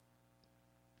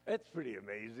That's pretty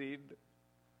amazing.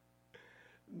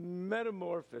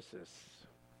 Metamorphosis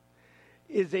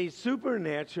is a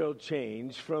supernatural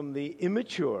change from the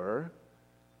immature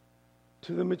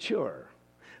to the mature,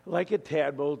 like a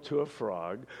tadpole to a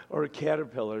frog or a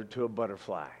caterpillar to a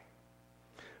butterfly.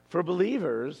 For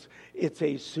believers, it's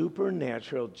a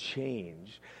supernatural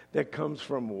change that comes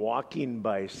from walking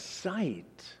by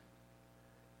sight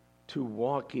to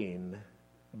walking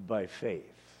by faith.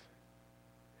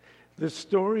 The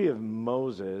story of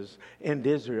Moses and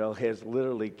Israel has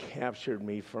literally captured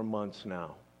me for months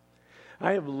now.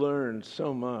 I have learned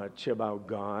so much about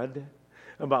God,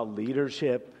 about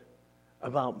leadership,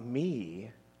 about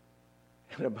me,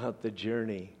 and about the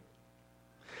journey.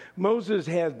 Moses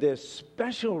had this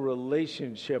special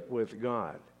relationship with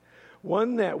God,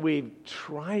 one that we've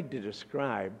tried to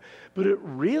describe, but it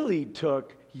really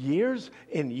took years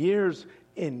and years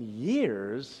and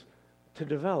years to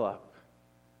develop.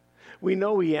 We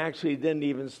know he actually didn't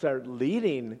even start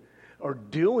leading or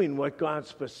doing what God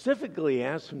specifically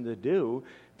asked him to do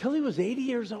till he was 80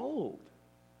 years old.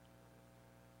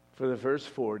 For the first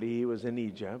 40, he was in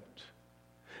Egypt.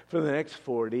 For the next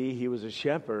 40, he was a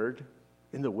shepherd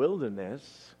in the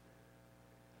wilderness.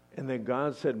 And then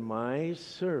God said, my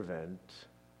servant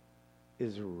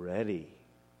is ready.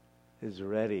 Is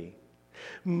ready.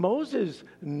 Moses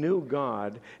knew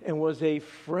God and was a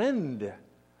friend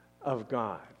of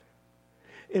God.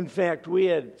 In fact, we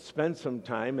had spent some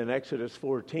time in Exodus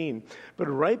 14, but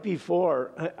right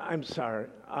before,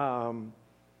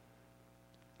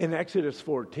 in Exodus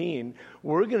 14,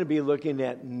 we're going to be looking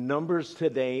at Numbers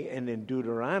today and in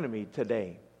Deuteronomy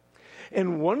today.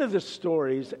 And one of the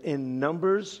stories in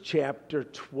Numbers chapter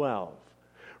 12,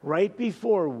 right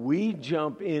before we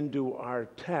jump into our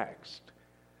text,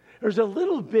 there's a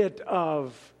little bit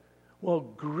of,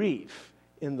 grief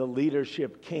in the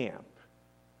leadership camp.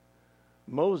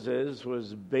 Moses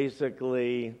was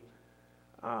basically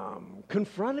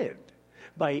confronted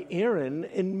by Aaron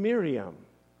and Miriam.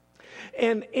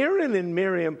 And Aaron and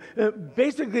Miriam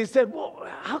basically said, well,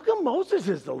 how come Moses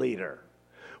is the leader?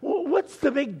 Well, what's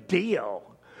the big deal?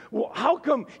 Well, how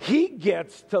come he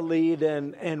gets to lead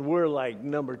and we're like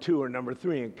number 2 or number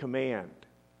 3 in command?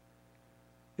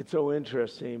 It's so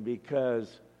interesting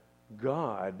because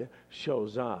God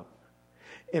shows up.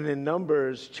 And in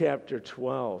Numbers chapter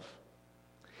 12,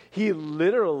 he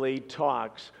literally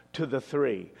talks to the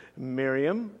 3,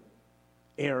 Miriam,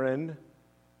 Aaron,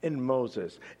 and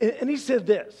Moses. And he said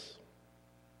this,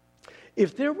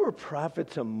 if there were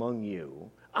prophets among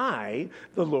you, I,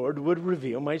 the Lord, would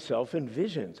reveal myself in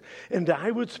visions, and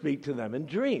I would speak to them in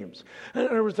dreams. In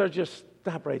other words, I'll just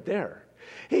stop right there.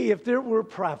 Hey, if there were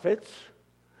prophets,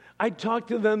 I'd talk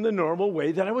to them the normal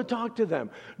way that I would talk to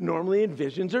them, normally in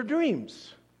visions or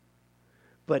dreams,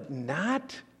 but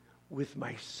not with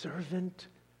my servant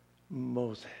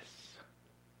Moses.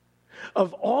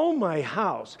 Of all my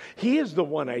house, he is the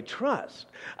one I trust.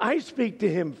 I speak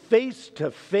to him face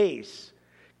to face,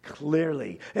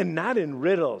 clearly, and not in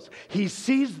riddles. He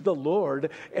sees the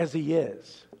Lord as he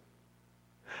is.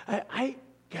 I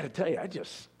got to tell you, I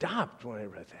just stopped when I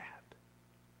read that.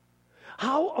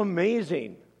 How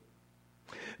amazing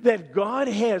that God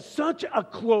has such a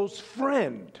close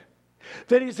friend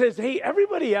that he says, hey,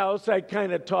 everybody else I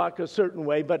kind of talk a certain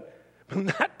way, but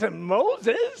not to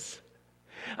Moses.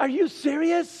 Are you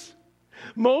serious?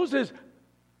 Moses,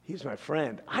 he's my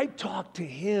friend. I talk to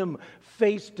him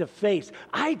face to face.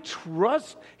 I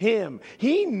trust him.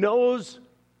 He knows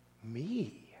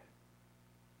me.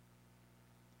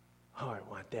 Oh, I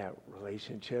want that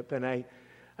relationship. And I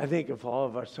think if all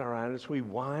of us are honest, we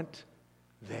want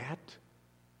that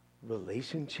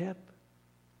relationship.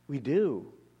 We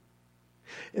do.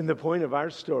 And the point of our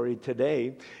story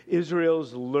today,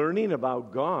 Israel's learning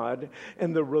about God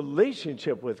and the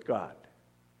relationship with God.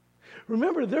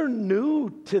 Remember, they're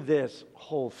new to this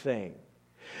whole thing.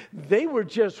 They were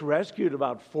just rescued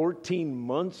about 14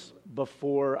 months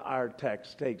before our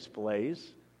text takes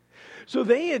place. So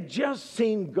they had just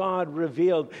seen God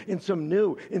revealed in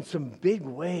some big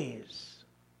ways.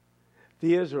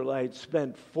 The Israelites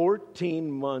spent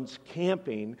 14 months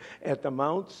camping at the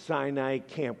Mount Sinai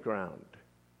campground.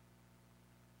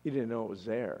 You didn't know it was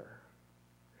there.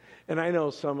 And I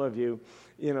know some of you,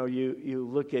 you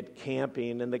look at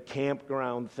camping and the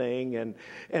campground thing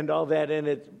and all that, and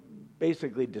it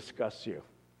basically disgusts you.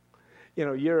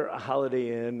 You're a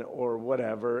Holiday Inn or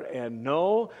whatever, and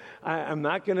no, I'm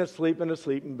not going to sleep in a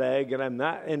sleeping bag,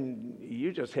 and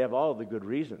you just have all the good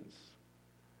reasons.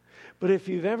 But if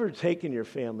you've ever taken your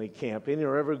family camping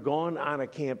or ever gone on a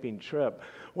camping trip,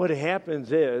 what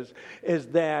happens is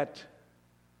that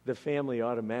the family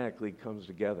automatically comes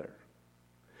together.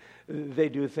 They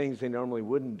do things they normally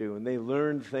wouldn't do, and they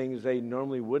learn things they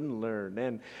normally wouldn't learn.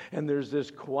 And there's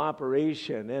this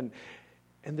cooperation,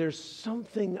 and there's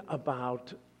something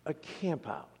about a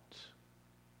campout.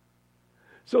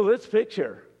 So let's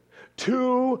picture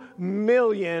 2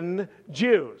 million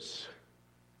Jews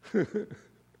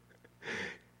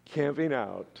camping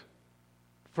out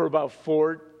for about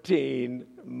 14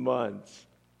 months.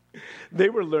 They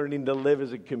were learning to live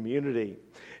as a community.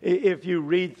 If you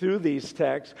read through these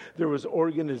texts, there was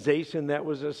organization that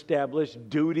was established,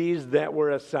 duties that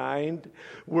were assigned,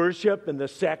 worship and the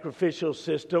sacrificial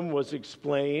system was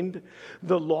explained.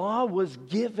 The law was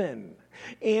given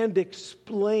and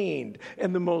explained.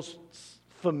 And the most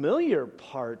familiar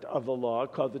part of the law,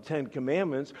 called the Ten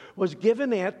Commandments, was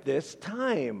given at this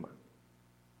time.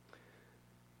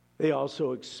 They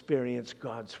also experienced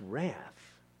God's wrath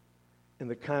and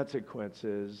the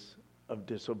consequences of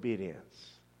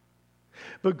disobedience.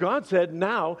 But God said,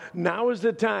 now is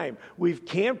the time. We've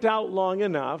camped out long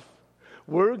enough.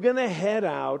 We're going to head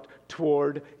out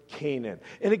toward Canaan.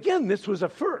 And again, this was a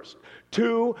first.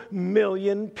 2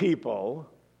 million people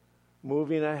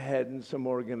moving ahead in some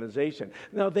organization.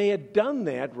 Now, they had done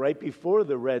that right before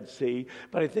the Red Sea,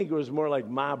 but I think it was more like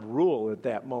mob rule at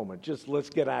that moment. Just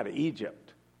let's get out of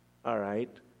Egypt. All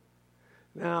right?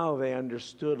 Now they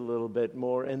understood a little bit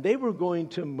more, and they were going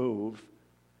to move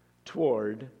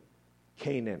toward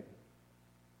Canaan.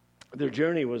 Their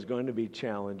journey was going to be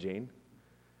challenging,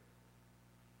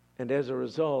 and as a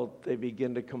result, they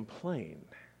begin to complain.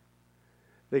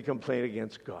 They complain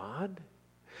against God,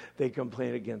 they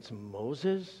complain against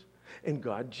Moses, and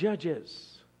God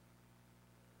judges.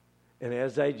 And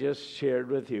as I just shared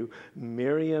with you,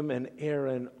 Miriam and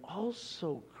Aaron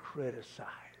also criticize,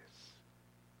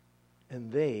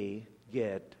 and they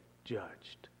get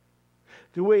judged.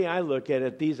 The way I look at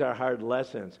it, these are hard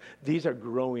lessons. These are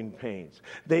growing pains.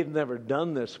 They've never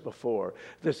done this before.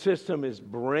 The system is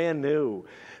brand new.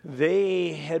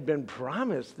 They had been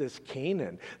promised this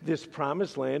Canaan, this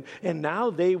promised land, and now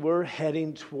they were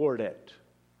heading toward it.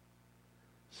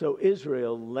 So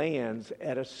Israel lands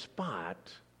at a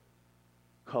spot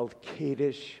called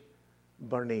Kadesh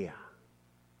Barnea.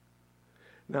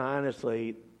 Now,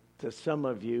 honestly, to some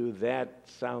of you, that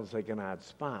sounds like an odd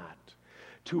spot.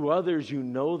 To others, you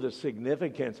know the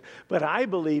significance. But I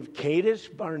believe Kadesh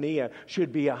Barnea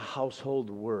should be a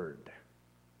household word.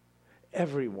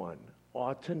 Everyone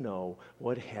ought to know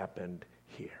what happened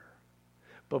here.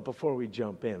 But before we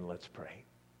jump in, let's pray.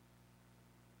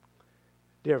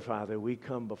 Dear Father, we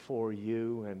come before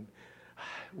you and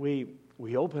we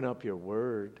open up your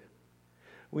word.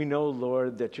 We know,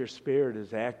 Lord, that your Spirit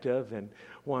is active and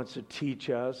wants to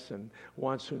teach us and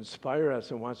wants to inspire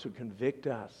us and wants to convict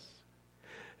us.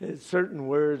 Certain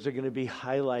words are going to be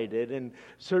highlighted, and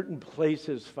certain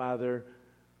places, Father,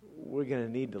 we're going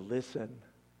to need to listen.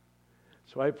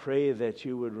 So I pray that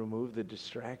you would remove the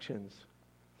distractions.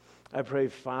 I pray,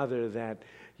 Father, that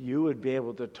you would be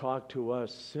able to talk to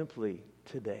us simply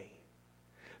today,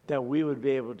 that we would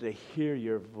be able to hear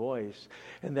your voice,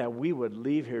 and that we would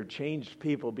leave here changed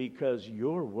people because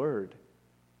your word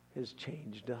has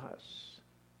changed us.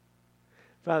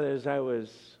 Father, as I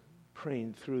was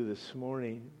praying through this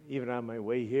morning, even on my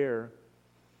way here,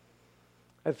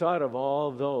 I thought of all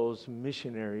those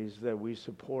missionaries that we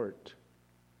support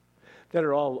that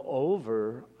are all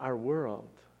over our world.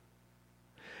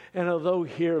 And although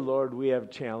here, Lord, we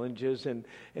have challenges and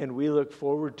we look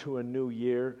forward to a new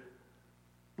year,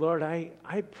 Lord, I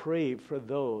pray for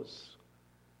those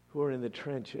who are in the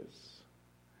trenches.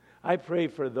 I pray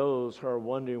for those who are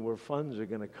wondering where funds are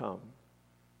going to come,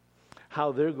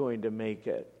 how they're going to make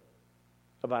it,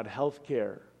 about health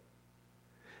care.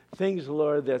 Things,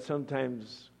 Lord, that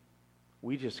sometimes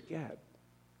we just get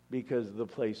because of the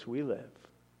place we live.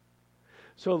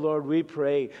 So, Lord, we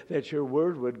pray that your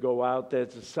word would go out,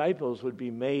 that disciples would be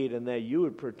made, and that you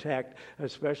would protect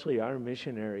especially our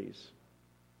missionaries.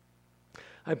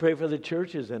 I pray for the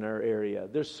churches in our area.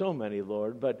 There's so many,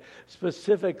 Lord, but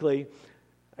specifically,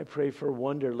 I pray for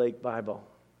Wonder Lake Bible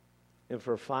and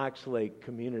for Fox Lake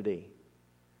Community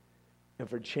and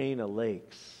for Chain of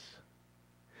Lakes.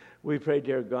 We pray,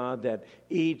 dear God, that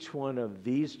each one of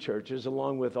these churches,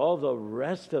 along with all the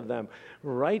rest of them,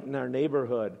 right in our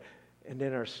neighborhood and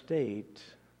in our state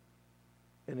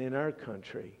and in our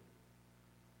country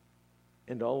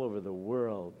and all over the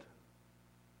world,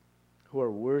 who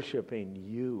are worshiping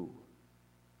you,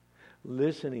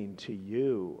 listening to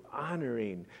you,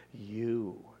 honoring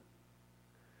you.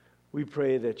 We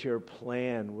pray that your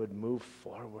plan would move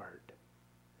forward.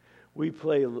 We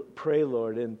pray,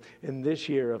 Lord, in this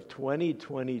year of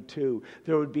 2022,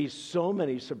 there would be so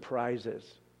many surprises,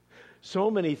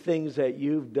 So many things that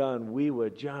you've done, we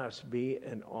would just be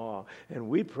in awe. And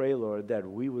we pray, Lord, that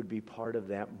we would be part of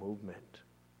that movement.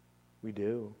 We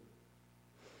do.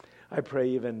 I pray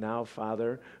even now,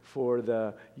 Father, for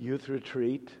the youth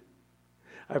retreat.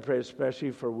 I pray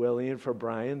especially for Willie and for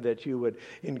Brian that you would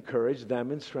encourage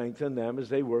them and strengthen them as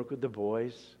they work with the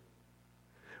boys.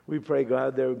 We pray,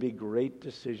 God, there would be great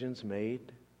decisions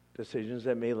made, decisions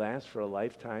that may last for a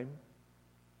lifetime.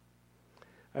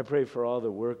 I pray for all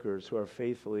the workers who are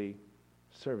faithfully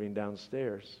serving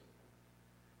downstairs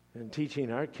and teaching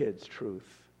our kids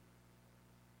truth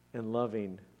and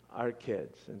loving our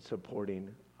kids and supporting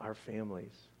our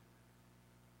families.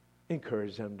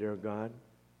 Encourage them, dear God.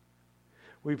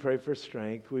 We pray for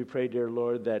strength. We pray, dear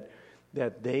Lord,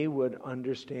 that they would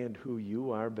understand who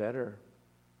you are better.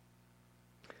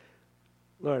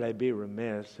 Lord, I'd be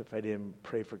remiss if I didn't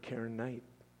pray for Karen Knight.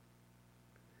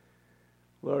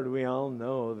 Lord, we all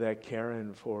know that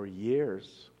Karen for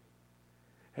years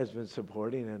has been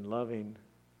supporting and loving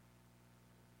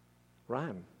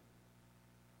Ron.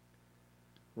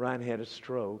 Ron had a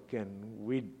stroke, and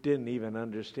we didn't even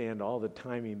understand all the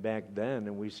timing back then,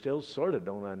 and we still sort of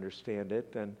don't understand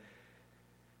it. And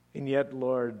yet,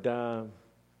 Lord,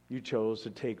 you chose to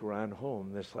take Ron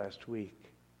home this last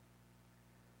week.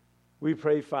 We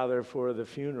pray, Father, for the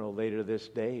funeral later this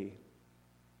day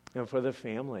and for the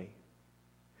family.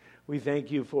 We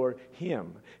thank you for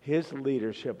him, his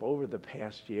leadership over the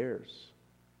past years,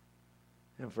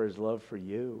 and for his love for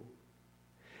you,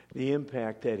 the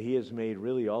impact that he has made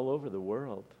really all over the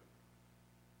world.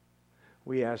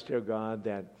 We ask, dear God,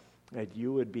 that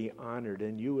you would be honored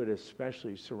and you would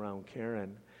especially surround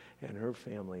Karen and her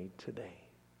family today.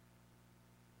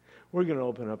 We're going to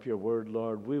open up your word,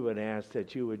 Lord. We would ask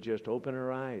that you would just open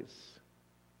our eyes.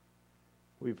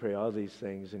 We pray all these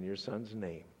things in your Son's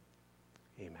name.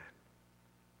 Amen.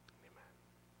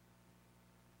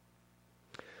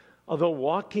 Although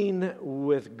walking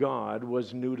with God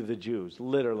was new to the Jews,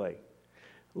 literally,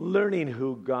 learning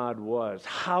who God was,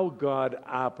 how God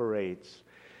operates.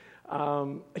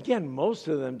 Again, most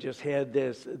of them just had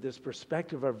this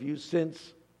perspective or view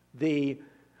since the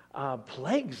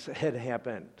plagues had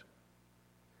happened.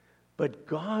 But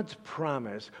God's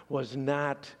promise was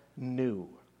not new.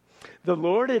 The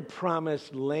Lord had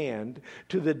promised land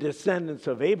to the descendants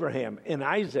of Abraham and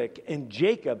Isaac and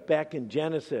Jacob back in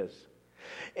Genesis.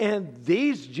 And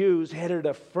these Jews had it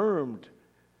affirmed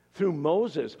through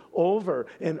Moses over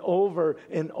and over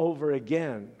and over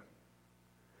again.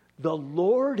 The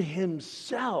Lord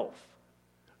himself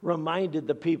reminded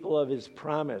the people of his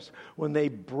promise when they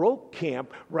broke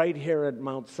camp right here at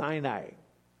Mount Sinai.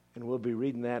 And we'll be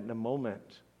reading that in a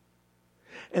moment.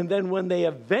 And then when they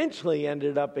eventually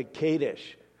ended up at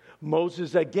Kadesh,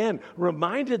 Moses again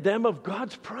reminded them of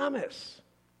God's promise.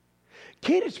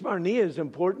 Kadesh Barnea is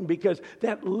important because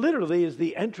that literally is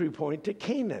the entry point to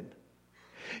Canaan.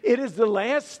 It is the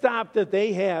last stop that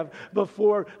they have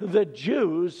before the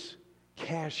Jews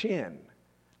cash in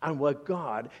on what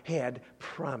God had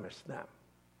promised them.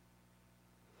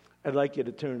 I'd like you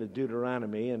to turn to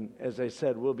Deuteronomy, and as I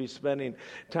said, we'll be spending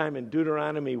time in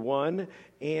Deuteronomy 1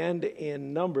 and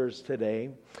in Numbers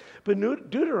today. But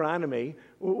Deuteronomy,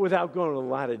 without going into a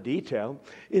lot of detail,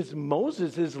 is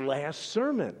Moses' last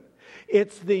sermon.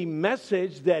 It's the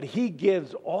message that he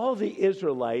gives all the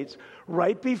Israelites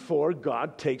right before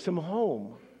God takes them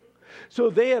home. So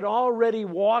they had already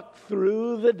walked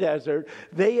through the desert.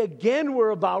 They again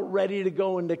were about ready to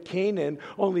go into Canaan,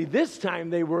 only this time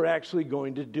they were actually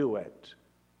going to do it.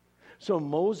 So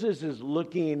Moses is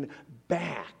looking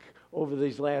back over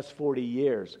these last 40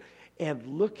 years and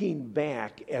looking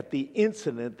back at the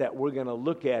incident that we're going to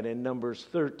look at in Numbers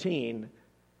 13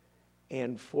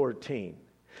 and 14.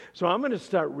 So I'm going to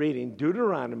start reading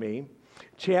Deuteronomy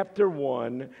chapter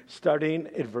 1, starting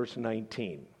at verse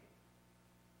 19.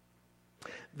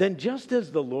 Then just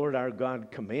as the Lord our God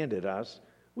commanded us,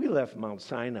 we left Mount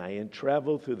Sinai and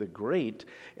traveled through the great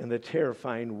and the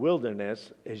terrifying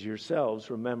wilderness, as yourselves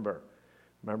remember.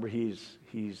 Remember,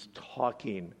 he's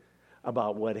talking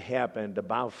about what happened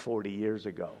about 40 years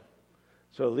ago.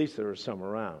 So at least there were some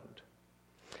around.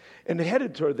 And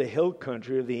headed toward the hill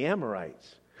country of the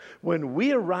Amorites. When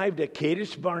we arrived at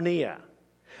Kadesh Barnea,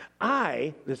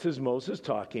 I, this is Moses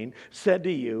talking, said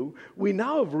to you, we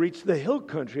now have reached the hill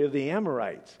country of the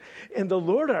Amorites, and the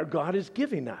Lord our God is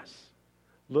giving us.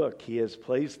 Look, he has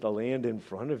placed the land in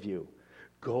front of you.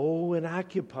 Go and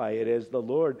occupy it as the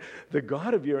Lord, the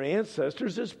God of your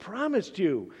ancestors, has promised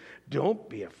you. Don't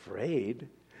be afraid.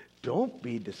 Don't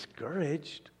be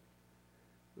discouraged.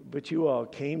 But you all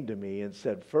came to me and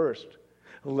said, first,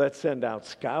 Let's send out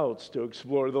scouts to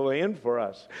explore the land for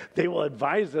us. They will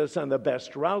advise us on the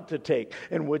best route to take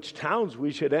and which towns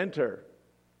we should enter."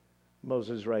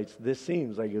 Moses writes, "This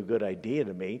seems like a good idea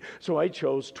to me. So I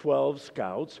chose 12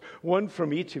 scouts, one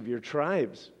from each of your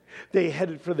tribes. They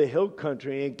headed for the hill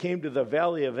country and came to the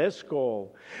valley of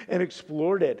Eshcol and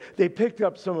explored it. They picked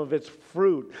up some of its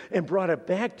fruit and brought it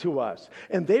back to us.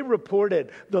 And they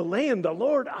reported, 'The land the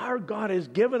Lord our God has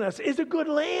given us is a good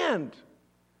land.'"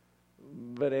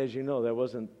 But as you know, that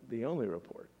wasn't the only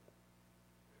report.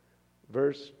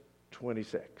 Verse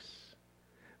 26.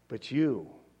 "But you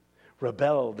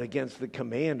rebelled against the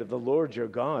command of the Lord your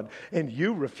God, and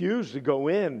you refused to go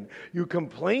in. You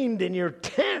complained in your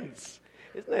tents."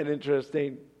 Isn't that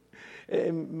interesting?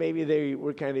 And maybe they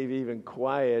were kind of even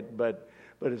quiet, but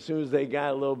as soon as they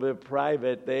got a little bit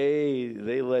private,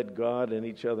 they let God and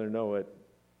each other know it.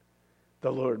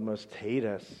 "The Lord must hate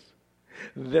us.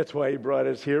 That's why he brought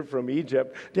us here from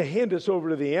Egypt, to hand us over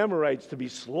to the Amorites to be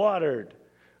slaughtered.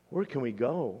 Where can we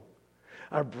go?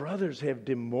 Our brothers have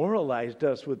demoralized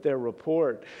us with their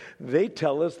report. They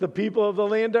tell us the people of the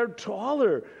land are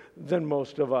taller than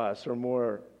most of us,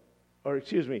 the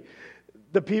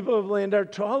people of the land are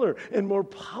taller and more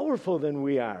powerful than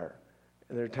we are.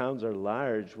 And their towns are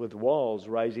large, with walls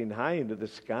rising high into the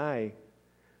sky.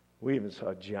 We even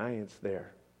saw giants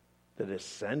there, the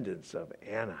descendants of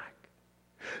Anak.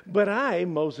 But I,"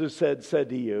 Moses said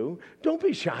to you, "don't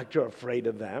be shocked or afraid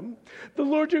of them. The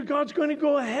Lord your God's going to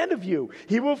go ahead of you.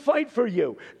 He will fight for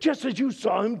you, just as you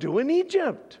saw him do in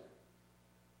Egypt.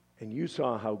 And you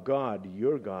saw how God,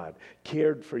 your God,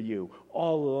 cared for you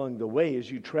all along the way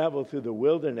as you traveled through the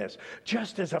wilderness,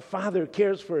 just as a father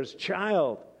cares for his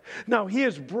child. Now he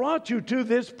has brought you to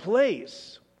this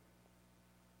place."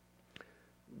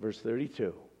 Verse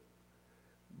 32.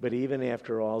 "But even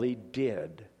after all he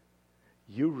did,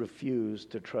 you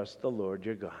refused to trust the Lord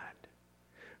your God,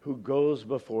 who goes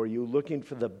before you looking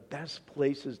for the best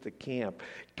places to camp,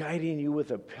 guiding you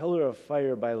with a pillar of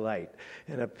fire by light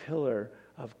and a pillar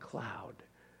of cloud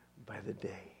by the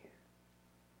day."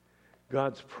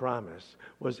 God's promise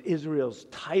was Israel's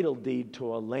title deed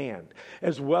to a land,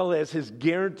 as well as his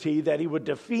guarantee that he would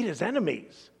defeat his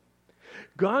enemies.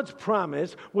 God's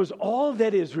promise was all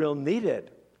that Israel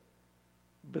needed.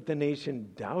 But the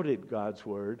nation doubted God's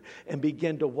word and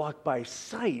began to walk by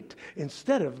sight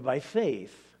instead of by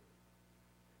faith.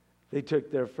 They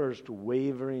took their first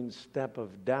wavering step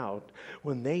of doubt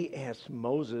when they asked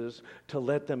Moses to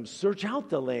let them search out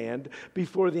the land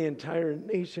before the entire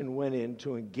nation went in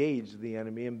to engage the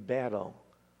enemy in battle.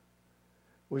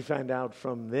 We find out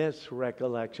from this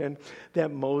recollection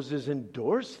that Moses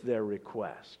endorsed their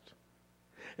request,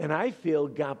 and I feel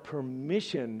got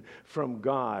permission from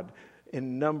God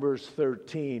in Numbers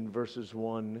 13, verses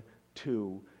 1,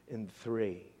 2, and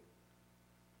 3.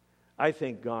 I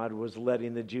think God was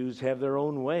letting the Jews have their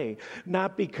own way,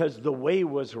 not because the way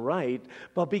was right,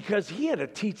 but because he had to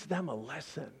teach them a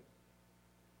lesson.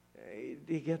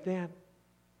 Do you get that?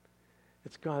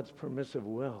 It's God's permissive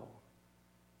will.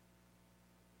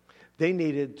 They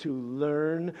needed to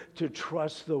learn to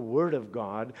trust the Word of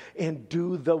God and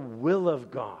do the will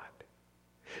of God.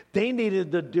 They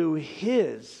needed to do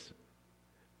his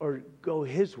or go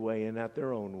his way and not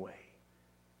their own way.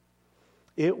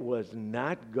 It was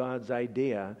not God's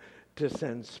idea to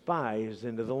send spies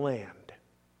into the land.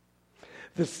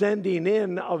 The sending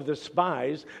in of the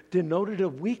spies denoted a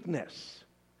weakness.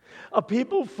 A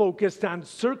people focused on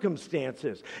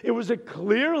circumstances. It was a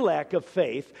clear lack of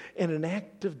faith and an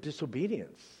act of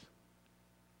disobedience.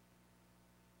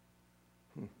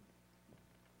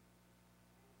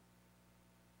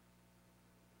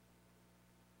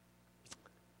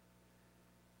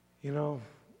 You know,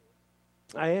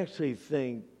 I actually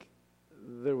think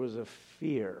there was a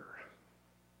fear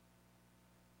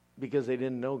because they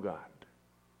didn't know God.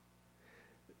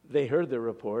 They heard the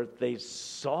report. They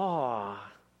saw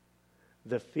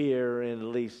the fear in at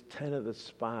least 10 of the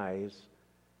spies,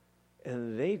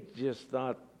 and they just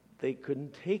thought they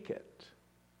couldn't take it.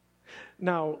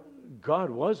 Now, God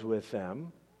was with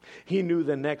them. He knew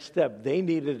the next step they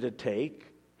needed to take.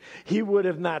 He would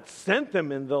have not sent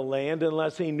them in the land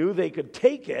unless he knew they could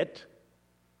take it.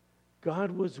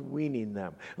 God was weaning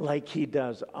them, like he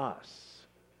does us,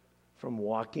 from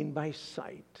walking by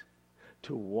sight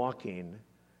to walking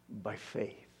by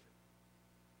faith.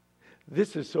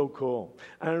 This is so cool.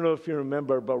 I don't know if you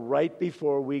remember, but right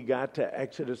before we got to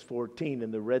Exodus 14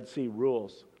 and the Red Sea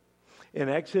rules, in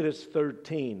Exodus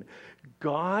 13,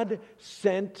 God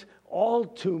sent all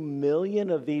 2 million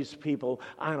of these people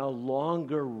on a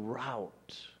longer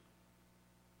route,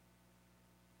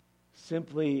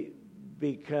 simply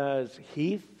because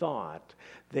he thought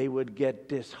they would get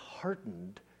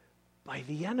disheartened by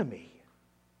the enemy.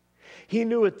 He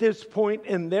knew at this point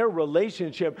in their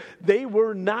relationship, they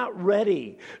were not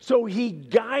ready. So he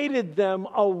guided them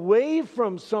away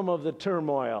from some of the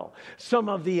turmoil, some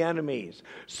of the enemies,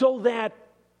 so that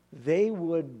they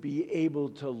would be able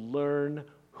to learn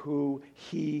who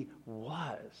he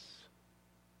was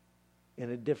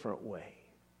in a different way.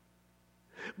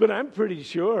 But I'm pretty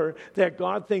sure that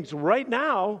God thinks right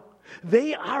now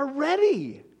they are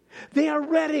ready. They are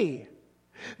ready.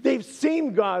 They've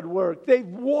seen God work. They've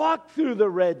walked through the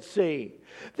Red Sea.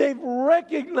 They've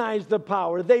recognized the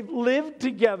power. They've lived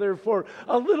together for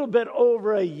a little bit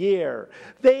over a year.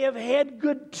 They have had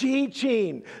good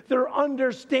teaching. They're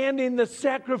understanding the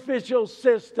sacrificial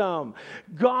system.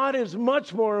 God is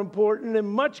much more important and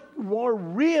much more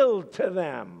real to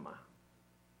them.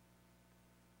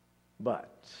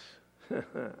 But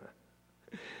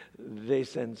they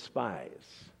send spies.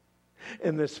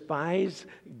 And the spies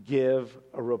give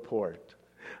a report.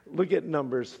 Look at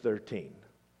Numbers 13.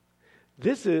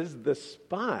 This is the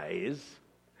spies'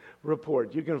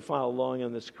 report. You can follow along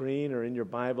on the screen or in your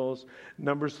Bibles.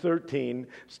 Numbers 13,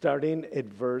 starting at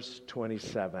verse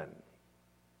 27.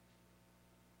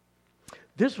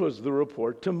 This was the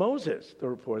report to Moses, the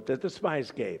report that the spies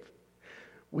gave.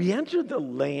 We entered the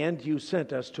land you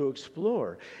sent us to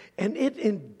explore, and it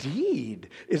indeed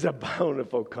is a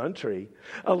bountiful country,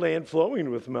 a land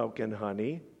flowing with milk and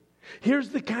honey. Here's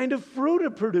the kind of fruit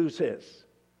it produces.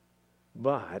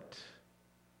 But,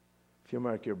 if you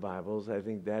mark your Bibles, I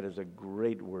think that is a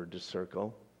great word to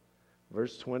circle.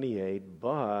 Verse 28,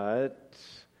 but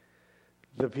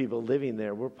the people living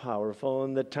there were powerful,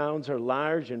 and the towns are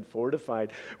large and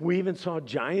fortified. We even saw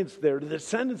giants there, the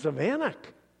descendants of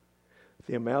Anak.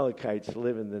 The Amalekites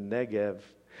live in the Negev,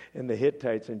 and the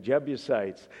Hittites and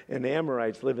Jebusites and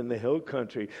Amorites live in the hill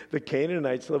country. The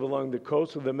Canaanites live along the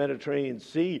coast of the Mediterranean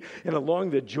Sea and along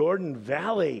the Jordan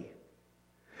Valley.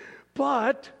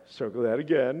 But, circle that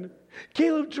again,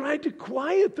 Caleb tried to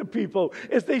quiet the people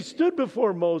as they stood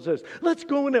before Moses. Let's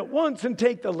go in at once and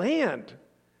take the land.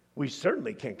 We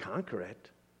certainly can conquer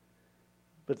it.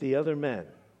 But the other men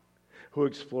who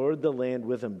explored the land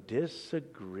with him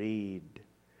disagreed.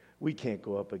 We can't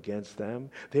go up against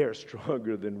them. They are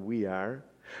stronger than we are.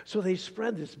 So they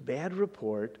spread this bad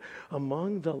report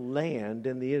among the land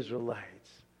and the Israelites.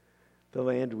 The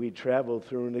land we traveled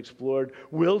through and explored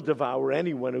will devour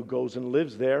anyone who goes and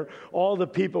lives there. All the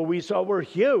people we saw were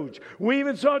huge. We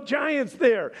even saw giants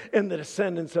there. And the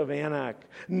descendants of Anak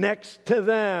next to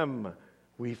them.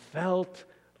 We felt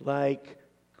like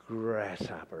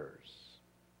grasshoppers.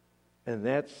 And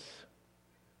that's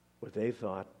what they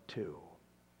thought too.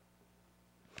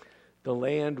 The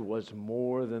land was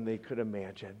more than they could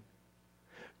imagine.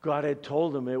 God had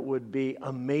told them it would be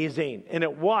amazing, and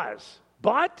it was.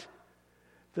 But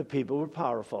the people were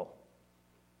powerful.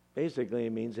 Basically,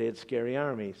 it means they had scary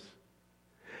armies.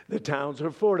 The towns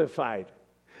were fortified.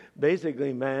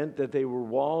 Basically meant that they were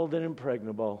walled and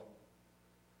impregnable.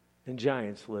 And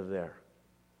giants lived there.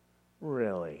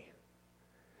 Really?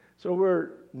 So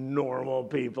we're normal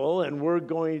people, and we're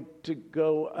going to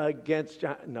go against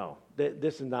giants. No.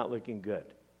 This is not looking good.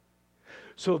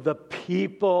 So the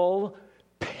people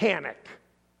panic.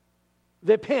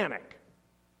 They panic.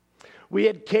 We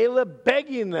had Caleb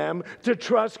begging them to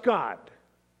trust God.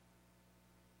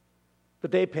 But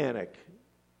they panic.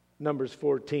 Numbers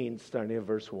 14, starting at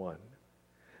verse 1.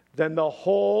 Then the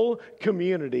whole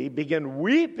community began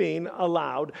weeping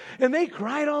aloud, and they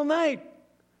cried all night.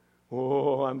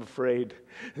 Oh, I'm afraid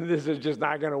this is just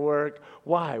not going to work.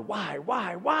 Why?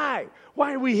 Why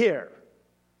are we here?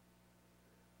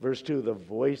 Verse 2, the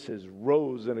voices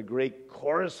rose in a great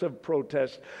chorus of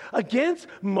protest against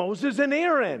Moses and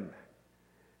Aaron.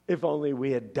 If only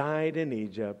we had died in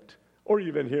Egypt, or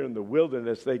even here in the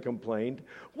wilderness, they complained.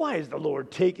 Why is the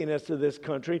Lord taking us to this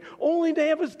country only to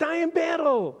have us die in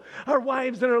battle? Our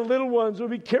wives and our little ones will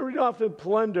be carried off in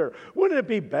plunder. Wouldn't it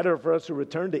be better for us to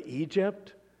return to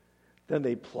Egypt? Then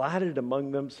they plotted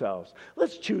among themselves.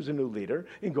 Let's choose a new leader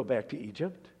and go back to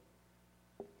Egypt.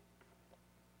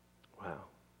 Wow.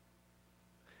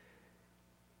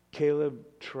 Caleb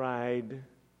tried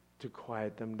to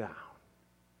quiet them down.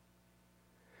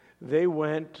 They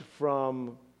went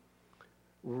from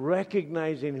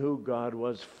recognizing who God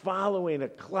was, following a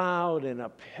cloud and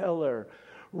a pillar,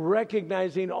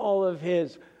 recognizing all of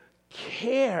his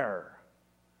care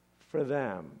for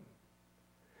them,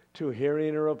 to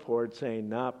hearing a report saying,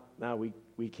 no,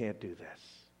 we can't do this.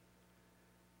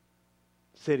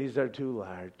 Cities are too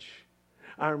large.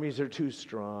 Armies are too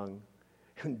strong.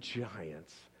 And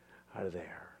giants are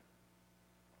there.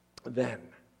 Then,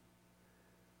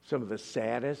 some of the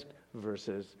saddest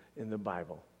verses in the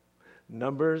Bible.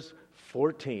 Numbers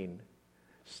 14,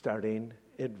 starting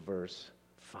at verse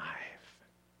 5.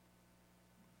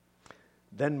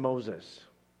 Then Moses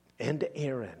and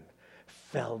Aaron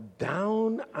fell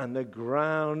down on the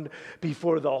ground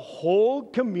before the whole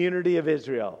community of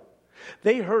Israel.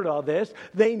 They heard all this.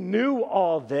 They knew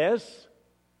all this.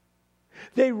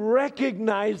 They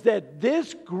recognized that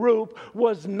this group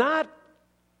was not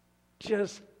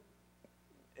just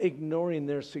ignoring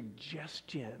their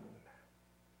suggestion.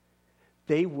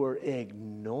 They were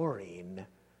ignoring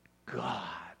God.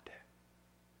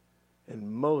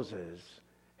 And Moses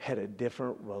had a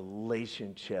different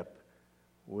relationship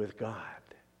with God.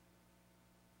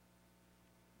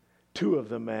 Two of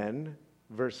the men,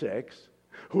 verse 6,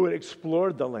 who had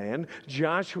explored the land,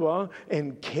 Joshua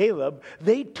and Caleb,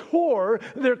 they tore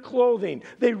their clothing.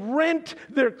 They rent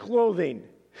their clothing.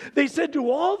 They said to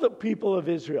all the people of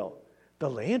Israel, the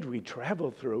land we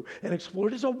traveled through and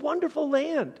explored is a wonderful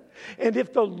land. And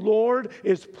if the Lord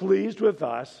is pleased with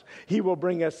us, he will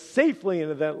bring us safely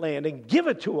into that land and give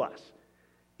it to us.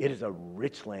 It is a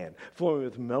rich land flowing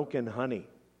with milk and honey.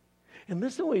 And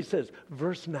listen to what he says,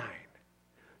 verse 9.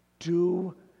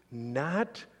 Do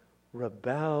not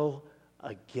rebel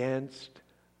against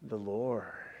the Lord.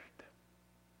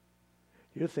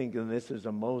 You're thinking this is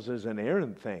a Moses and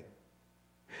Aaron thing.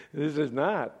 This is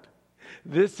not.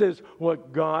 This is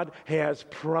what God has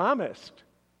promised.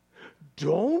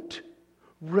 Don't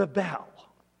rebel.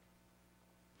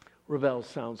 Rebel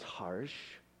sounds harsh.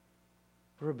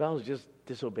 Rebel is just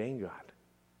disobeying God.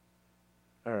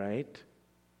 All right?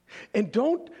 And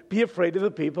don't be afraid of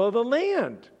the people of the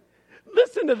land.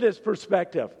 Listen to this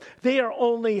perspective. They are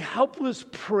only helpless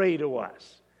prey to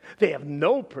us. They have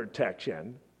no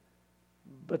protection,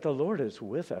 but the Lord is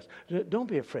with us. Don't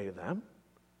be afraid of them.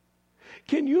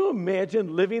 Can you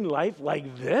imagine living life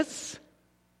like this?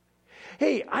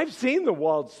 Hey, I've seen the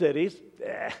walled cities.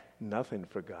 Nothing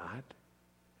for God.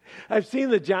 I've seen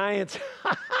the giants.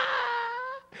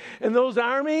 And those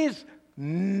armies?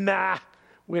 Nah,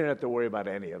 we don't have to worry about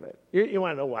any of it. You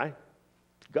want to know why?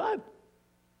 God.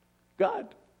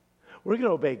 We're going to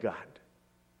obey God.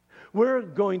 We're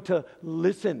going to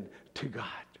listen to God.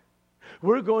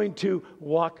 We're going to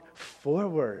walk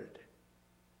forward.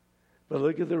 But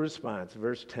look at the response,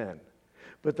 verse 10.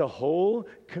 But the whole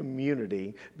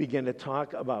community began to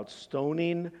talk about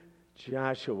stoning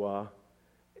Joshua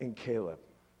and Caleb.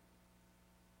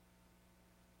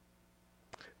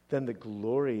 Then the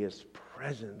glorious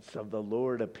presence of the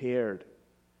Lord appeared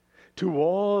to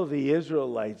all the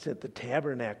Israelites at the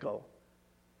tabernacle.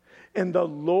 And the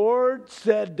Lord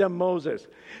said to Moses,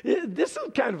 this is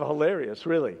kind of hilarious,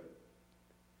 really.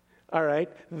 All right,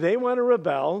 they want to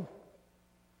rebel.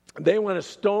 They want to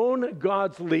stone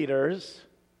God's leaders.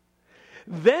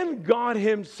 Then God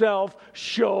himself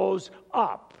shows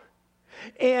up.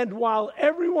 And while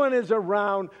everyone is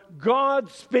around, God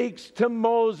speaks to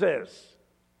Moses.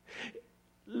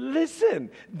 Listen,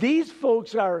 these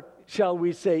folks are, shall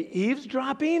we say,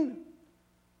 eavesdropping?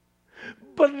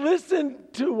 But listen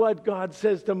to what God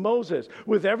says to Moses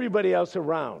with everybody else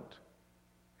around.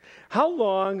 How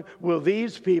long will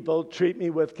these people treat me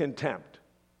with contempt?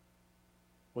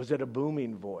 Was it a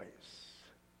booming voice?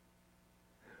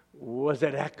 Was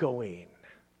it echoing?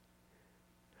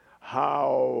 How?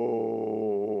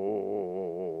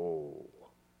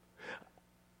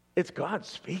 It's God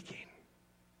speaking.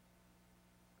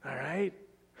 All right?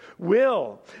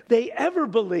 Will they ever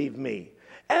believe me?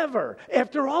 Ever?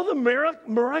 After all the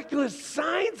miraculous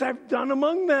signs I've done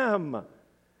among them?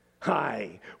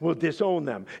 I will disown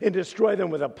them and destroy them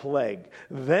with a plague.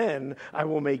 Then I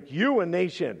will make you a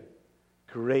nation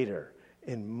greater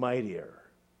and mightier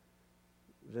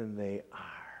than they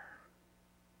are.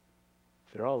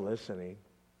 They're all listening.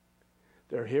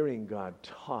 They're hearing God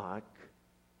talk.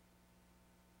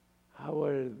 How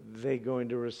are they going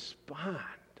to respond?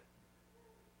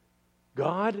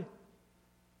 God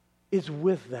is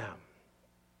with them.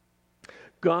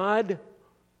 God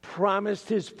promised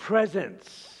his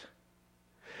presence.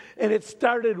 And it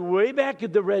started way back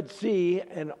at the Red Sea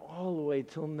and all the way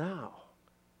till now.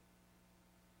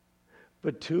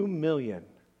 But 2 million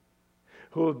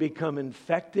who have become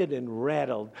infected and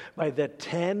rattled by the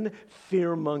 10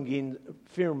 fear-mongering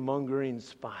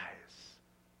spies.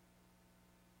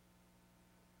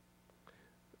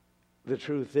 The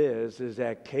truth is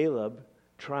that Caleb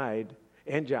tried,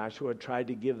 and Joshua tried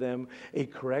to give them a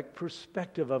correct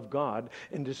perspective of God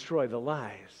and destroy the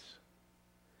lies.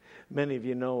 Many of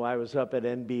you know I was up at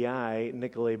NBI,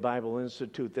 Nicolet Bible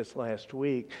Institute, this last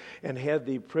week and had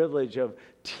the privilege of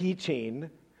teaching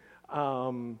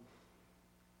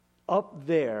up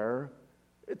there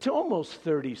to almost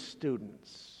 30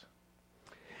 students.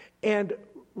 And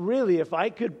really, if I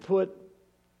could put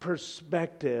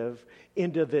perspective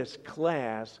into this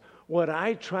class, what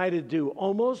I try to do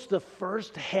almost the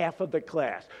first half of the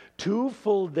class, 2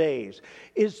 full days,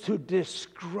 is to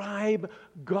describe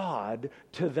God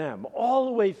to them all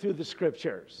the way through the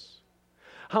scriptures.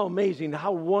 How amazing,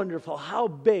 how wonderful, how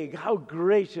big, how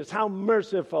gracious, how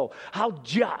merciful, how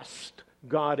just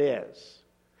God is.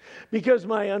 Because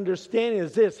my understanding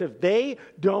is this: if they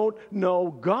don't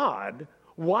know God,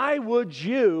 why would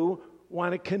you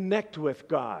want to connect with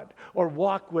God or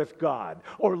walk with God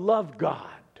or love God?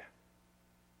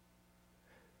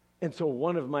 And so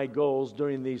one of my goals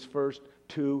during these first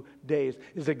 2 days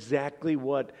is exactly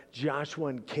what Joshua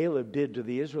and Caleb did to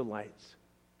the Israelites.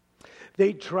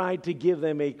 They tried to give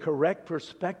them a correct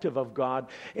perspective of God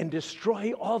and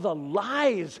destroy all the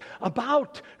lies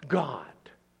about God.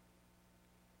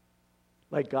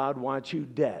 Like God wants you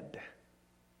dead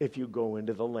if you go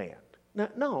into the land.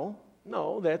 No,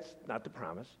 that's not the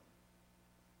promise.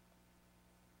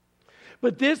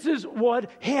 But this is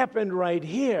what happened right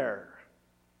here.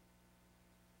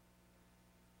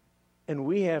 And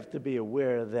we have to be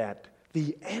aware that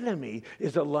the enemy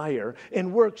is a liar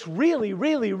and works really,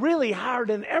 really, really hard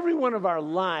in every one of our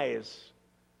lives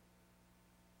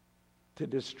to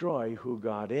destroy who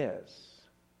God is,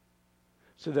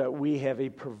 so that we have a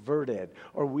perverted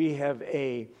or we have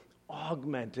a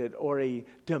augmented or a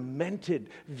demented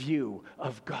view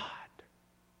of God.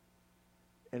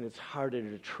 And it's harder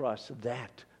to trust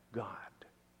that God.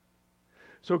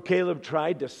 So Caleb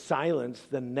tried to silence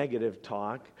the negative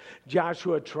talk.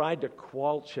 Joshua tried to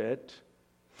quench it.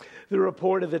 The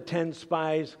report of the 10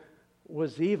 spies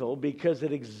was evil because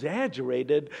it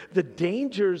exaggerated the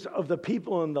dangers of the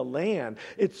people in the land.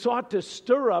 It sought to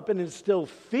stir up and instill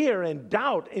fear and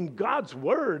doubt in God's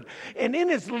word and in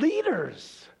his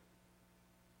leaders.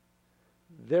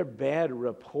 Their bad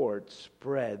report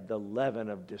spread the leaven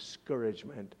of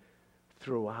discouragement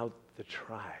throughout the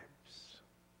tribes.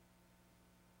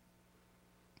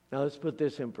 Now let's put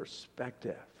this in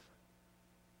perspective.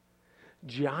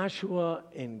 Joshua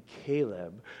and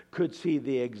Caleb could see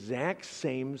the exact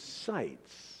same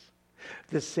sights,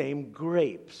 the same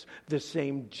grapes, the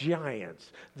same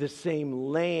giants, the same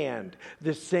land,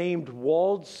 the same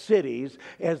walled cities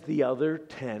as the other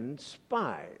 10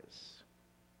 spies.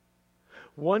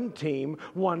 One team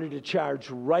wanted to charge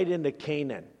right into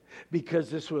Canaan because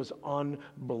this was an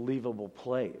unbelievable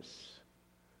place,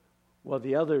 while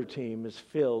the other team is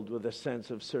filled with a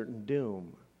sense of certain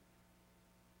doom.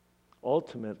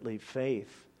 Ultimately,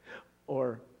 faith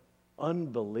or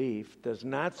unbelief does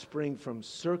not spring from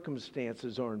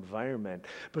circumstances or environment,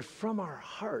 but from our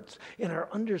hearts and our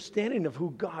understanding of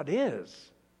who God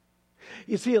is.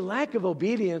 You see, a lack of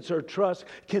obedience or trust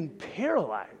can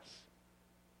paralyze,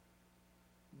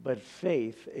 but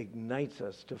faith ignites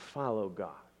us to follow God.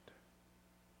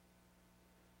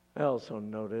 I also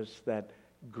notice that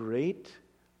great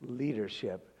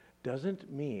leadership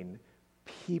doesn't mean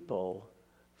people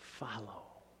follow.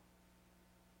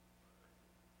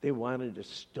 They wanted to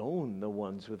stone the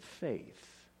ones with faith.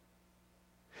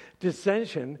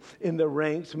 Dissension in the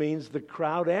ranks means the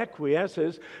crowd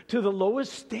acquiesces to the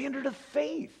lowest standard of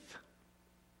faith.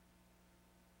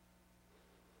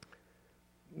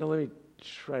 Now let me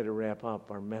try to wrap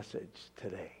up our message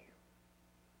today.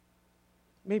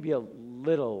 Maybe a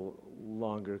little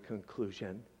longer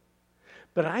conclusion,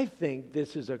 but I think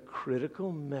this is a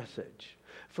critical message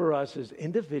for us as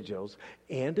individuals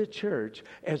and a church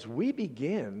as we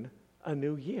begin a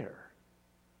new year,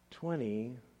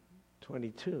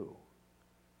 2022.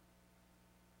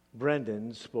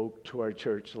 Brendan spoke to our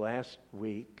church last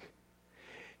week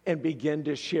and began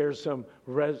to share some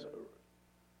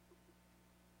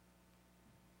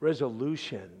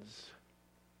resolutions,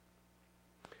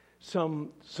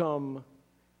 some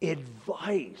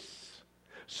advice,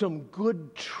 some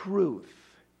good truth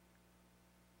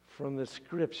from the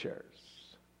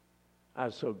scriptures. I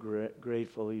was so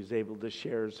grateful he was able to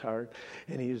share his heart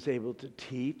and he was able to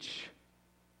teach.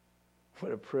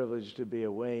 What a privilege to be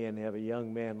away and have a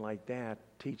young man like that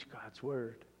teach God's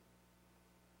word.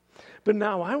 But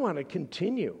now I want to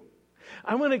continue.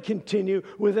 I want to continue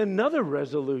with another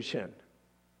resolution.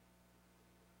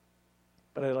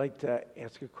 But I'd like to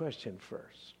ask a question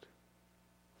first.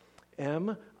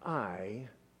 Am I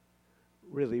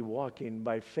really walking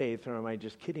by faith, or am I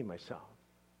just kidding myself?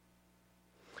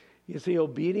 You see,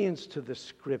 obedience to the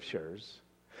scriptures,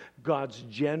 God's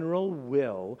general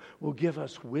will give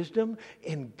us wisdom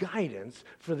and guidance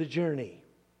for the journey.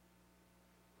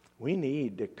 We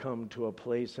need to come to a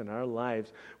place in our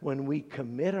lives when we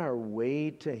commit our way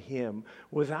to Him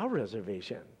without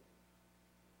reservation,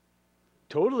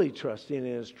 totally trusting in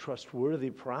His trustworthy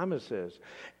promises,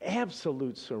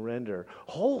 absolute surrender,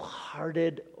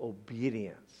 wholehearted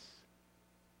obedience.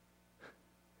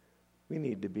 We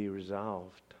need to be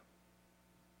resolved.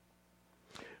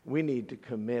 We need to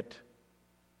commit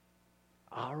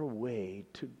our way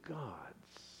to God's.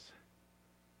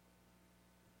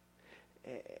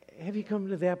 Have you come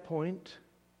to that point?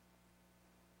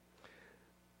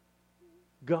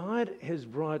 God has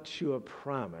brought you a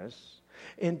promise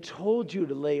and told you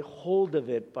to lay hold of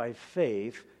it by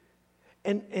faith,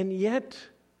 and yet,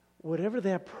 whatever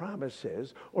that promise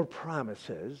is or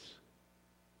promises,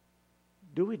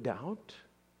 do we doubt?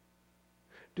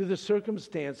 Do the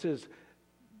circumstances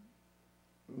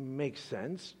make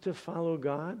sense to follow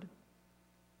God?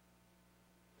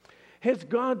 Has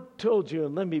God told you,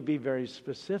 and let me be very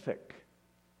specific,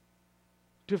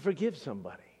 to forgive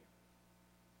somebody?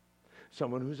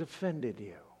 Someone who's offended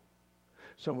you.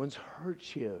 Someone's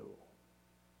hurt you.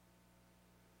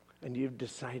 And you've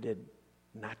decided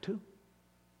not to?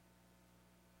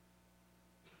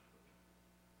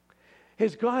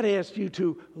 Has God asked you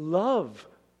to love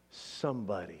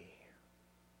somebody?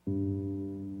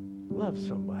 Love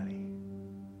somebody.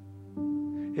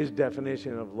 His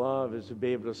definition of love is to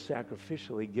be able to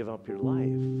sacrificially give up your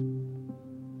life,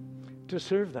 to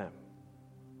serve them,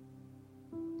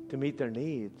 to meet their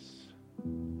needs.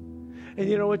 And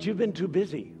you know what? You've been too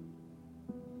busy.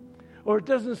 Or it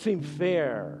doesn't seem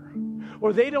fair.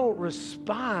 Or they don't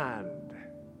respond.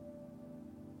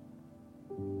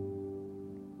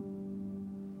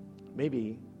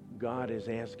 Maybe God is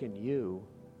asking you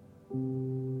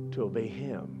to obey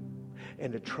Him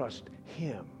and to trust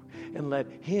Him and let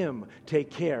Him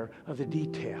take care of the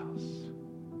details.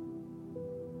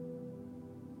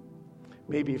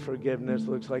 Maybe forgiveness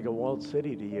looks like a walled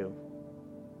city to you.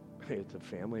 It's a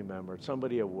family member,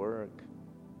 somebody at work.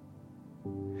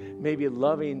 Maybe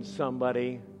loving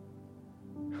somebody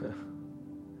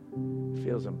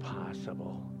feels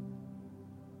impossible.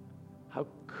 How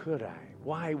could I?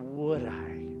 Why would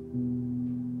I?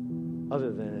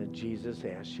 Other than that Jesus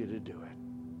asked you to do it.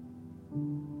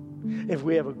 If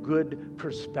we have a good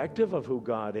perspective of who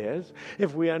God is,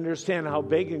 if we understand how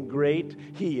big and great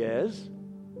He is,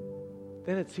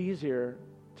 then it's easier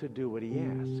to do what He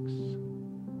asks.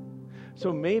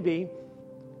 So maybe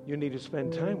you need to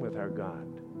spend time with our God.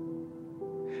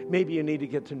 Maybe you need to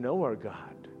get to know our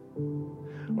God.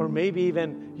 Or maybe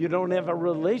even you don't have a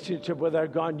relationship with our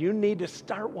God. You need to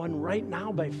start one right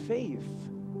now by faith.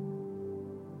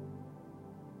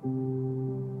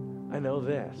 I know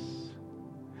this.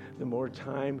 The more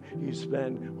time you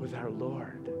spend with our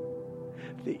Lord,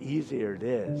 the easier it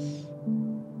is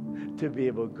to be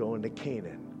able to go into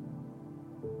Canaan.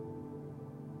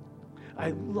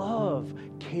 I love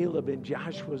Caleb and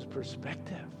Joshua's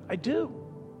perspective. I do.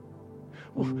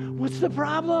 Well, what's the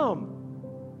problem?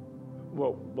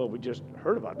 Well, we just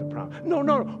heard about the problem.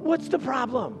 No. What's the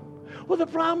problem? Well, the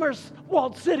problem are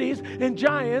walled cities and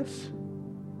giants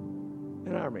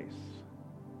and armies.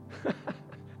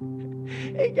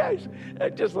 Hey, guys,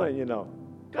 just letting you know,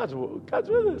 God's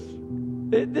with us.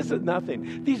 This is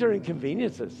nothing. These are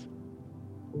inconveniences.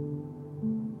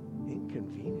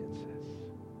 Inconveniences.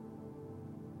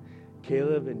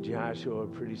 Caleb and Joshua are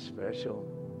pretty special.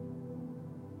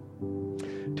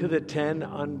 To the 10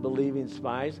 unbelieving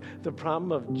spies, the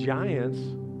problem of giants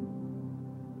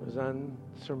was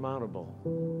unsurmountable.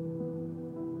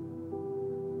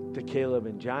 To Caleb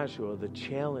and Joshua, the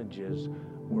challenges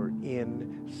were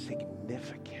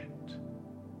insignificant.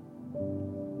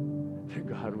 Their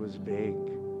God was big.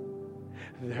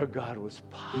 Their God was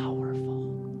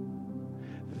powerful.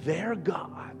 Their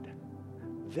God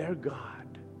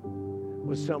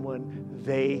was someone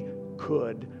they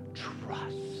could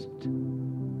trust.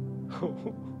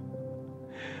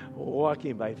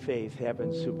 Walking by faith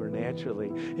happens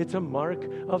supernaturally. It's a mark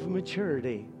of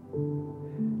maturity.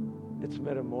 It's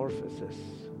metamorphosis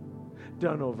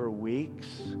done over weeks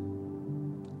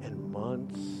and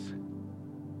months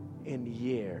and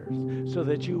years so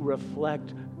that you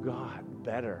reflect God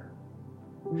better.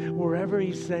 Wherever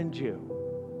He sends you,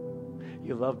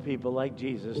 you love people like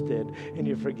Jesus did, and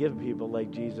you forgive people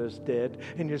like Jesus did,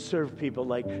 and you serve people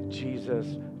like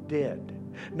Jesus did.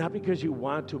 Not because you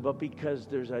want to, but because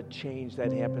there's a change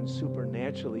that happens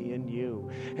supernaturally in you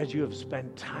as you have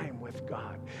spent time with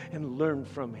God and learned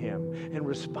from Him and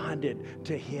responded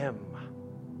to Him.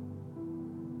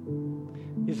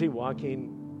 You see,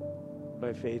 walking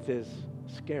by faith is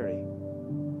scary.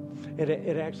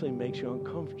 It actually makes you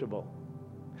uncomfortable.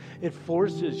 It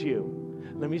forces you,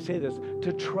 let me say this,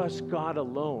 to trust God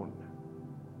alone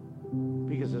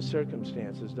because the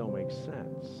circumstances don't make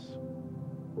sense.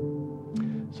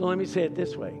 So let me say it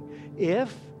this way.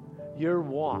 If your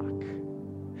walk,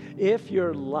 if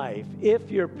your life,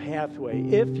 if your pathway,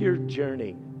 if your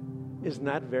journey is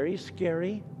not very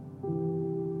scary,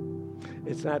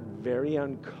 it's not very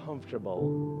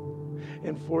uncomfortable,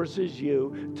 and forces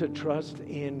you to trust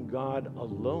in God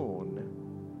alone,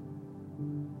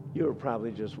 you're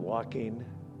probably just walking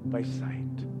by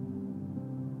sight.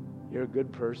 You're a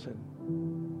good person.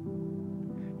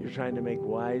 You're trying to make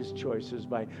wise choices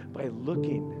by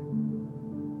looking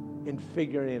and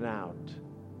figuring out.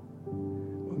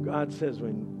 When God says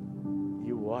when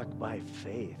you walk by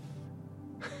faith,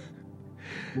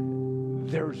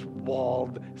 there's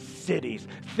walled cities,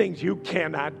 things you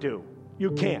cannot do.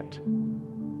 You can't.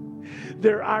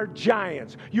 There are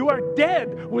giants. You are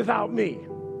dead without me.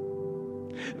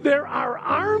 There are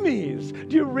armies.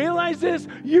 Do you realize this?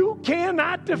 You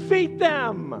cannot defeat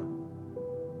them.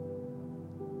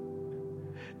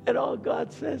 And all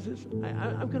God says is,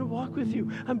 I'm going to walk with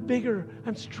you. I'm bigger.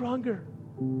 I'm stronger.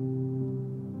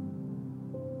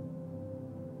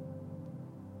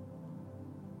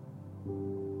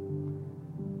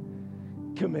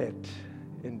 Commit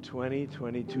in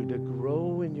 2022 to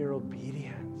grow in your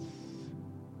obedience,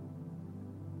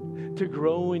 to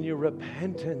grow in your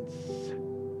repentance,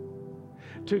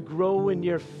 to grow in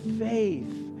your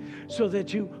faith so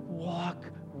that you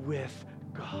walk with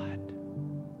God.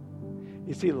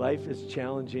 You see, life is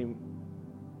challenging,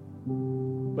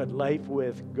 but life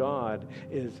with God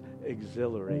is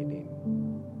exhilarating.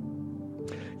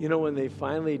 You know, when they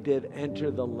finally did enter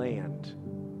the land,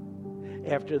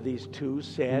 after these 2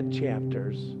 sad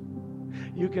chapters,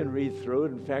 you can read through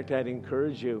it. In fact, I'd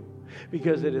encourage you,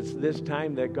 because it is this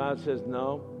time that God says,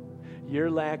 no,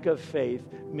 your lack of faith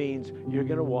means you're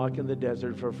going to walk in the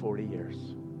desert for 40 years.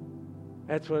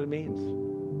 That's what it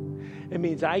means. It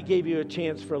means I gave you a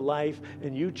chance for life,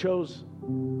 and you chose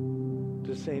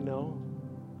to say no.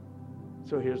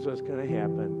 So here's what's going to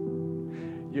happen.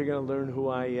 You're going to learn who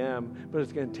I am, but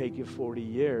it's going to take you 40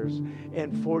 years.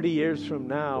 And 40 years from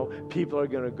now, people are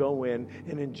going to go in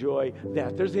and enjoy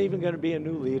that. There's even going to be a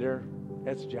new leader.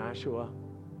 That's Joshua.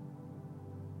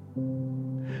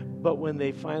 But when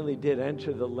they finally did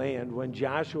enter the land, when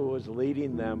Joshua was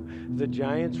leading them, the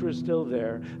giants were still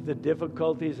there. The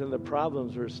difficulties and the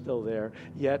problems were still there,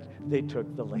 yet they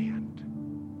took the land.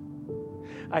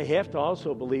 I have to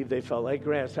also believe they felt like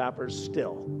grasshoppers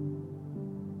still.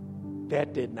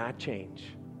 That did not change.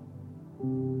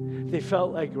 They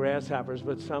felt like grasshoppers,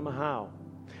 but somehow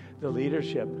the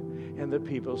leadership and the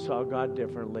people saw God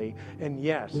differently. And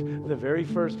yes, the very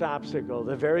first obstacle,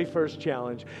 the very first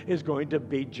challenge is going to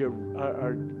be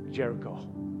Jericho.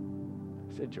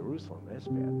 I said Jerusalem, that's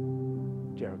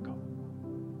bad. Jericho.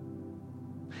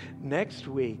 Next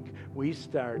week, we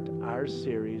start our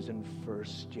series in 1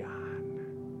 John.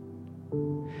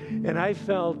 And I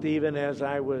felt, even as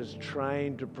I was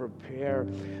trying to prepare,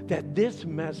 that this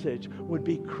message would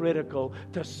be critical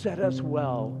to set us up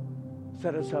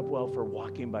well for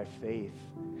walking by faith.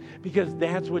 Because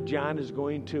that's what John is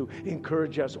going to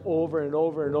encourage us over and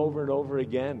over and over and over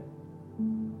again.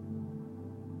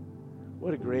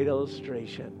 What a great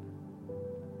illustration.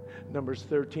 Numbers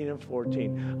 13 and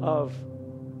 14 of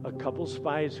a couple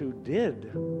spies who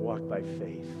did walk by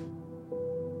faith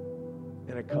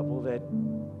and a couple that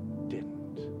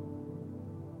didn't.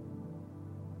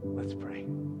 Let's pray.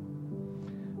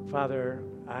 Father,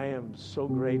 I am so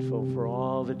grateful for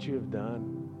all that you have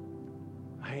done.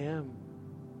 I am.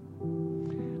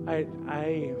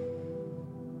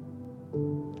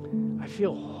 I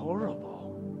feel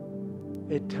horrible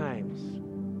at times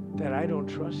that I don't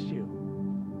trust you.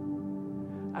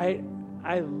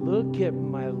 I look at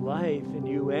my life and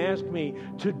you ask me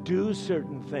to do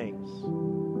certain things,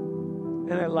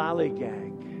 and I lollygag.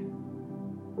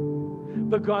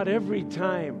 But God, every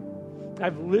time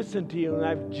I've listened to you and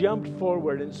I've jumped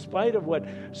forward in spite of what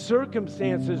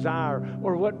circumstances are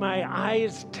or what my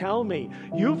eyes tell me,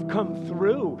 you've come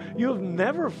through. You've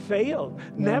never failed.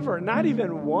 Never, not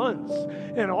even once.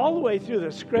 And all the way through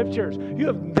the scriptures, you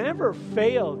have never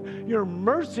failed. Your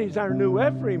mercies are new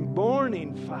every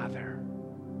morning, Father.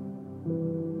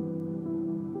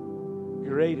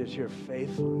 Great is your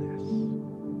faithfulness.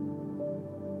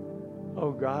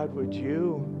 Oh God, would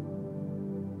you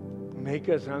make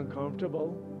us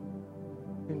uncomfortable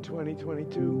in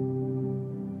 2022?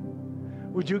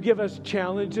 Would you give us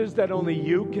challenges that only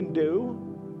you can do?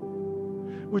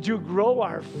 Would you grow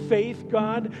our faith,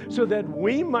 God, so that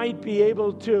we might be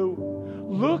able to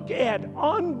look at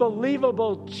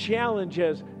unbelievable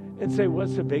challenges and say,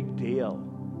 what's the big deal?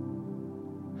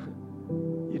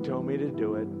 You told me to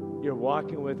do it. You're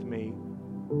walking with me.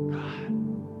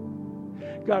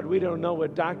 God, we don't know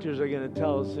what doctors are going to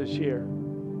tell us this year.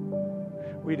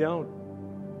 We don't.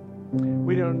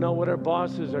 We don't know what our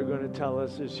bosses are going to tell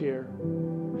us this year.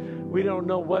 We don't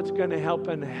know what's going to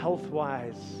happen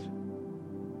health-wise.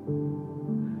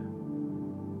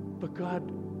 But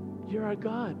God, you're our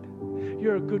God.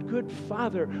 You're a good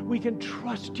Father. We can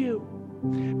trust you.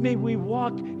 May we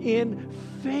walk in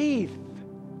faith.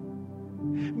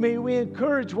 May we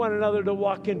encourage one another to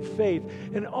walk in faith.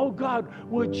 And oh God,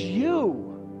 would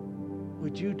you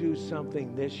do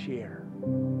something this year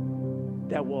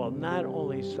that will not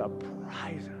only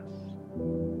surprise us,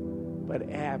 but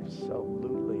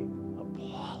absolutely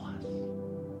appall us?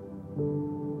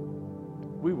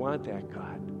 We want that,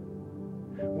 God.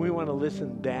 We want to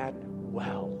listen that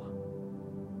well.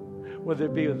 Whether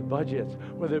it be with budgets,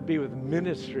 whether it be with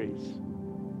ministries,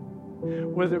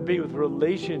 whether it be with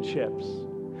relationships,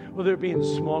 whether it be in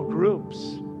small groups.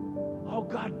 Oh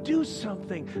God, do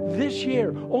something this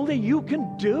year only you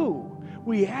can do.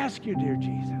 We ask you, dear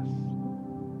Jesus,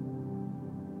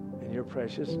 in your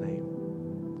precious name.